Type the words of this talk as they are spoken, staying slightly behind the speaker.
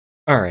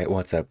Alright,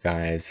 what's up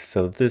guys?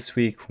 So this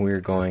week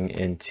we're going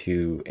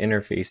into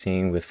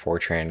interfacing with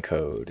Fortran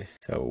code.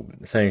 So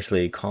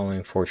essentially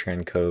calling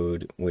Fortran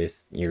code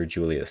with your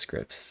Julia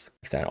scripts.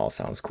 If that all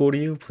sounds cool to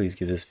you, please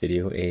give this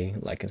video a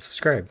like and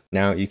subscribe.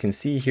 Now you can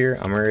see here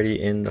I'm already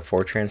in the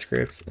Fortran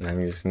scripts and I'm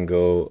just gonna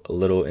go a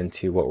little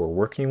into what we're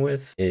working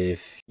with.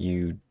 If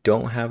you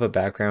don't have a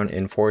background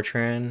in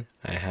Fortran,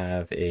 I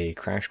have a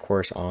crash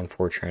course on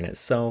Fortran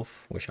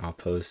itself, which I'll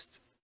post.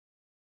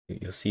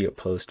 You'll see a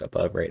post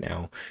above right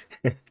now.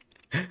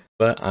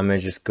 But I'm going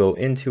to just go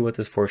into what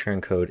this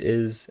Fortran code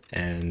is,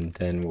 and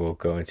then we'll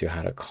go into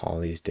how to call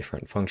these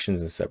different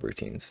functions and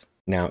subroutines.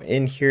 Now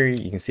in here,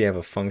 you can see I have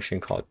a function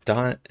called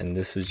dot, and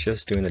this is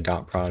just doing the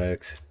dot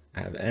product.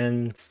 I have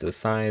n, it's the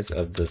size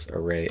of this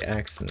array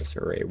x and this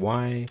array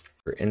y.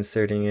 We're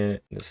inserting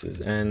it. This is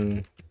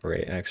n,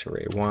 array x,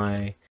 array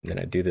y. And then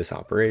I do this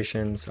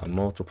operation. So I'm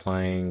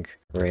multiplying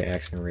array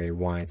x and array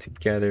y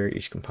together,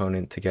 each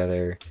component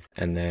together,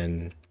 and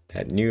then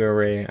that new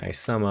array I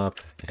sum up,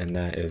 and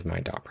that is my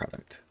dot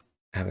product.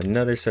 I have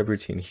another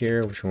subroutine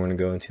here, which we're going to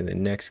go into the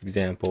next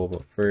example,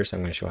 but first I'm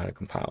going to show how to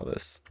compile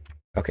this.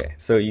 Okay,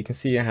 so you can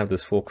see I have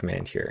this full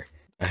command here.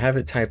 I have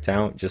it typed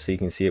out just so you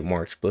can see it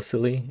more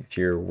explicitly. If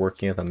you're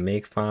working with a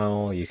make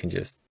file, you can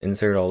just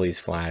insert all these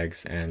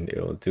flags and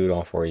it'll do it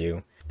all for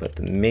you. But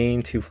the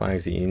main two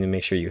flags that you need to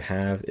make sure you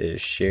have is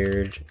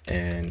shared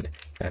and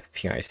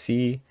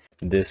FPIC.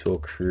 This will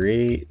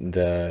create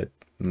the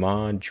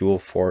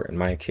module fort, in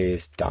my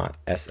case,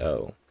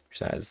 .so,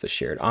 which is the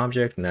shared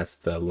object, and that's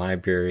the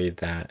library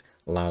that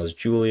allows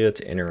Julia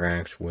to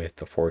interact with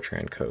the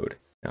Fortran code.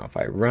 Now if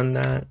I run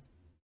that,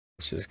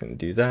 it's just going to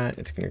do that.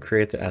 It's going to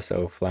create the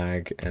SO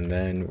flag, and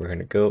then we're going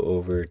to go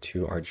over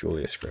to our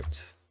Julia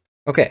script.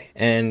 Okay,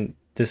 and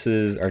this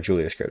is our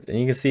Julia script, and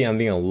you can see I'm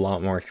being a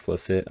lot more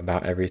explicit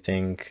about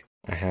everything.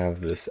 I have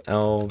this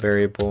L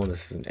variable,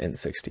 this is an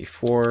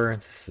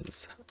int64, this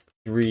is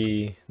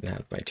 3, I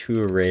have my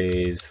two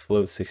arrays,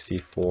 float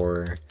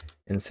 64,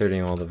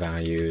 inserting all the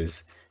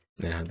values,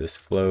 and then I have this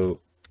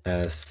float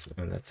s,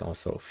 and that's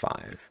also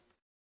 5.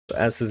 So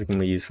s is going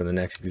to be used for the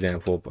next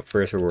example, but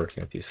first we're working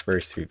with these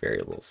first three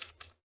variables.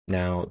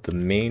 Now the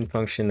main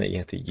function that you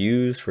have to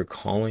use for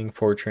calling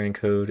Fortran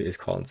code is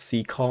called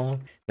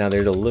ccall. Now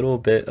there's a little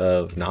bit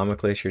of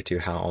nomenclature to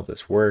how all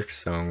this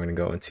works, so I'm going to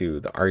go into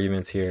the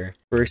arguments here.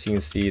 First you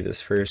can see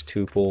this first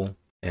tuple,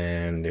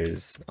 and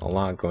there's a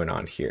lot going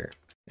on here.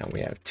 Now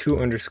we have two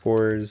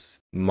underscores,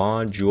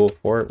 module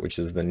fort, which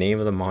is the name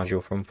of the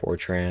module from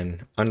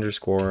Fortran,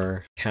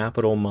 underscore,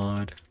 capital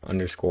mod,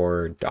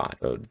 underscore, dot.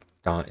 So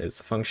dot is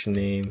the function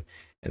name,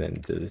 and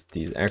then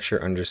these extra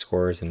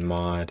underscores and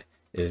mod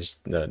is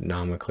the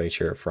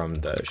nomenclature from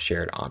the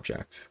shared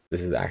object.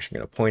 This is actually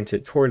going to point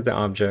it towards the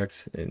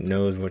object. It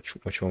knows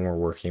which one we're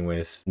working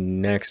with.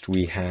 Next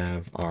we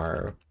have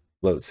our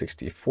float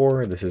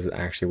 64. This is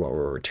actually what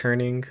we're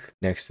returning.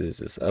 Next is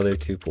this other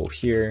tuple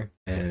here,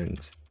 and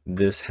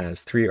this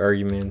has three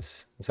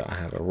arguments. So I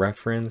have a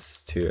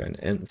reference to an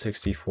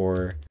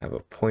int64, I have a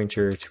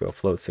pointer to a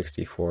float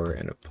 64,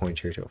 and a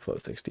pointer to a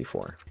float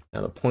 64.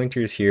 Now the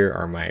pointers here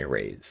are my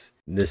arrays.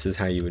 This is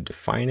how you would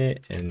define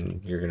it,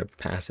 and you're going to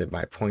pass it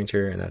by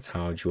pointer, and that's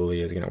how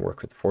Julia is going to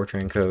work with the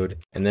Fortran code.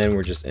 And then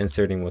we're just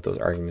inserting what those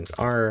arguments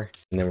are,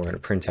 and then we're going to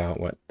print out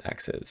what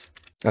x is.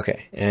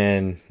 Okay,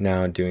 and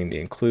now doing the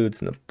includes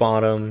in the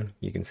bottom,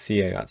 you can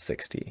see I got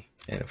 60.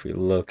 And if we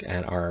look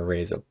at our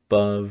arrays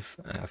above,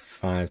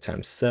 5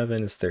 times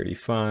 7 is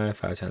 35,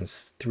 5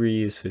 times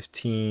 3 is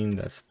 15,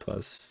 that's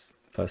plus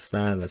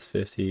that, that's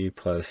 50,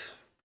 plus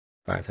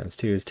 5 times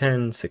 2 is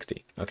 10,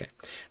 60. Okay,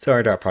 so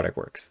our dot product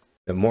works.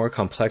 The more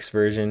complex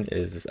version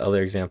is this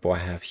other example I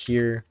have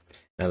here.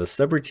 Now the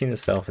subroutine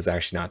itself is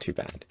actually not too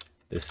bad.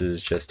 This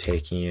is just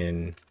taking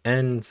in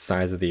n,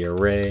 size of the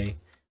array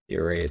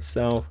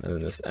itself, and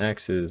then this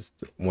x is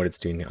what it's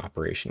doing the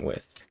operation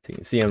with. So you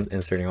can see I'm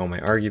inserting all my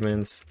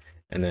arguments,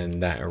 and then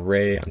that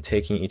array, I'm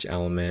taking each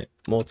element,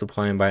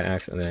 multiplying by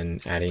x, and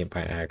then adding it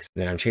by x.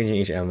 And then I'm changing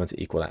each element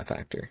to equal that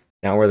factor.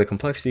 Now where the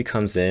complexity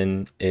comes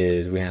in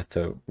is we have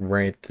to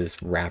write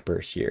this wrapper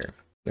here.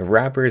 The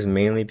wrapper is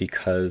mainly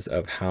because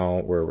of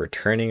how we're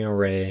returning an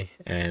array,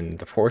 and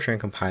the Fortran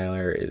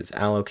compiler is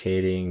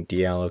allocating,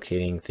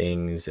 deallocating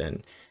things,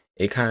 and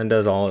it kind of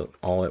does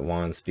all at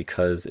once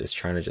because it's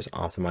trying to just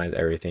optimize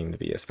everything to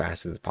be as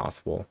fast as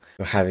possible.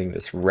 So having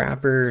this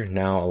wrapper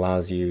now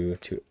allows you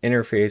to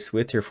interface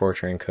with your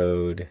Fortran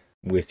code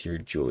with your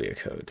Julia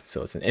code.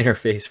 So it's an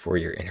interface for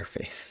your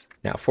interface.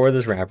 Now for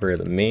this wrapper,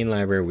 the main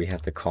library we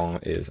have to call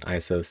is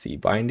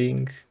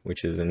iso-cbinding,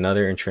 which is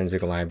another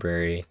intrinsic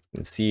library. You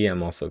can see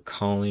I'm also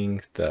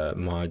calling the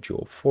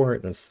module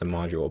fort, that's the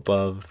module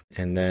above,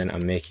 and then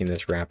I'm making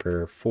this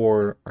wrapper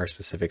for our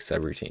specific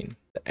subroutine.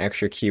 The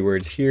extra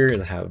keywords here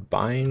that have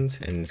binds,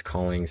 and it's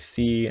calling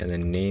c and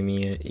then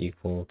naming it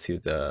equal to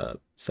the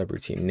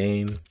subroutine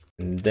name.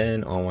 And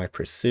then all my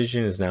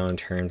precision is now in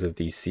terms of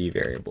these c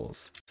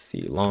variables,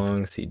 c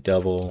long, c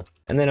double,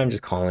 and then I'm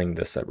just calling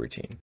the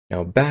subroutine.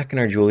 Now back in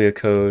our Julia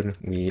code,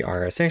 we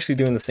are essentially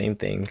doing the same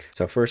thing.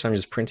 So first I'm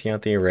just printing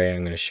out the array.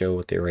 I'm going to show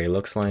what the array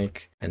looks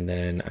like, and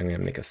then I'm going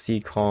to make a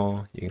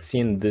ccall. You can see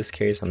in this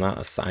case, I'm not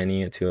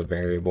assigning it to a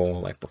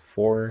variable like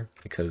before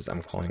because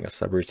I'm calling a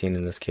subroutine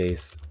in this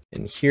case.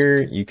 And here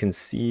you can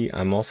see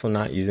I'm also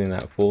not using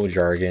that full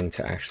jargon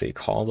to actually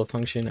call the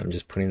function. I'm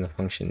just putting the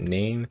function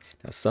name.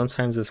 Now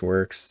sometimes this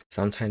works,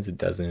 sometimes it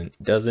doesn't.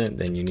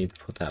 Then you need to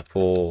put that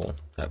full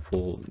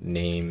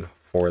name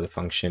for the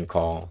function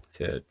call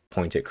to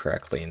point it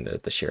correctly in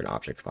the shared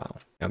objects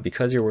file. Now,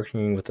 because you're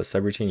working with a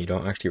subroutine, you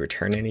don't actually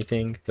return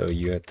anything. So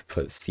you have to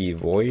put c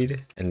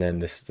void, and then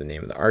this is the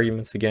name of the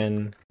arguments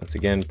again. Once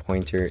again,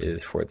 pointer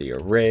is for the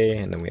array,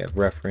 and then we have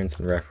reference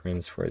and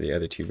reference for the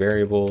other two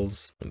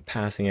variables. I'm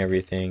passing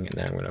everything, and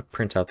then I'm going to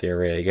print out the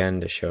array again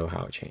to show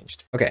how it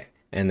changed. Okay.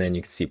 And then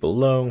you can see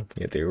below,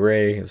 we have the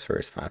array. It was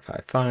first 5,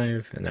 5,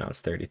 5, and now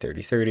it's 30,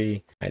 30,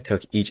 30. I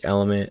took each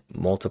element,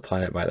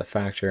 multiplied it by the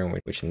factor,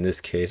 which in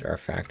this case, our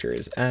factor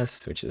is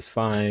s, which is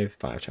 5.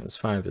 5 times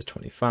 5 is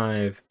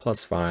 25,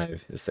 plus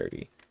 5 is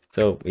 30.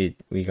 So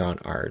we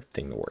got our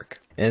thing to work.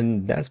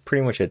 And that's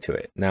pretty much it to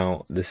it.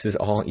 Now, this is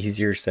all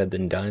easier said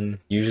than done.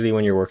 Usually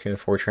when you're working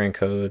with Fortran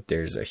code,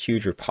 there's a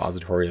huge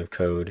repository of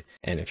code.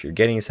 And if you're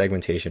getting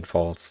segmentation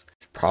faults,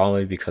 it's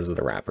probably because of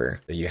the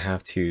wrapper. You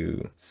have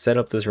to set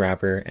up this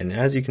wrapper. And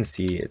as you can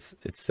see, it's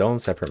its own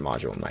separate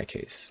module in my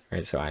case,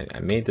 right? So I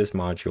made this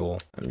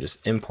module. I'm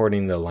just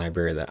importing the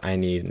library that I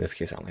need. In this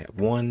case, I only have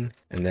one.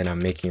 And then I'm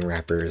making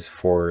wrappers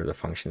for the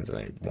functions that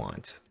I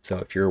want. So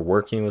if you're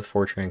working with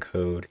Fortran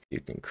code, you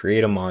can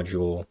create a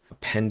module,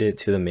 append it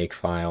to the make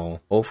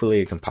file. Hopefully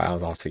it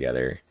compiles all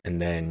together,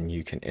 and then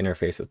you can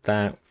interface with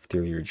that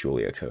through your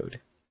Julia code.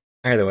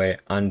 Either way,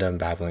 I'm done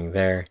babbling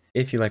there.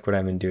 If you like what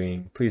I've been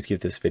doing, please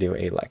give this video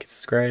a like and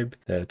subscribe.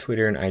 The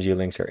Twitter and IG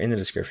links are in the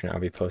description. I'll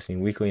be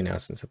posting weekly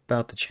announcements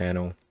about the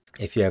channel.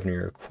 If you have any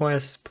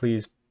requests,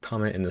 please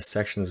comment in the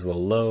sections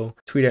below.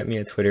 Tweet at me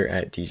at Twitter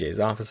at DJ's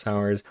Office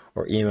Hours,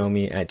 or email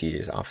me at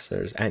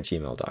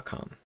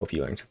djsofficehours@gmail.com. Hope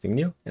you learned something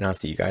new, and I'll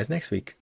see you guys next week.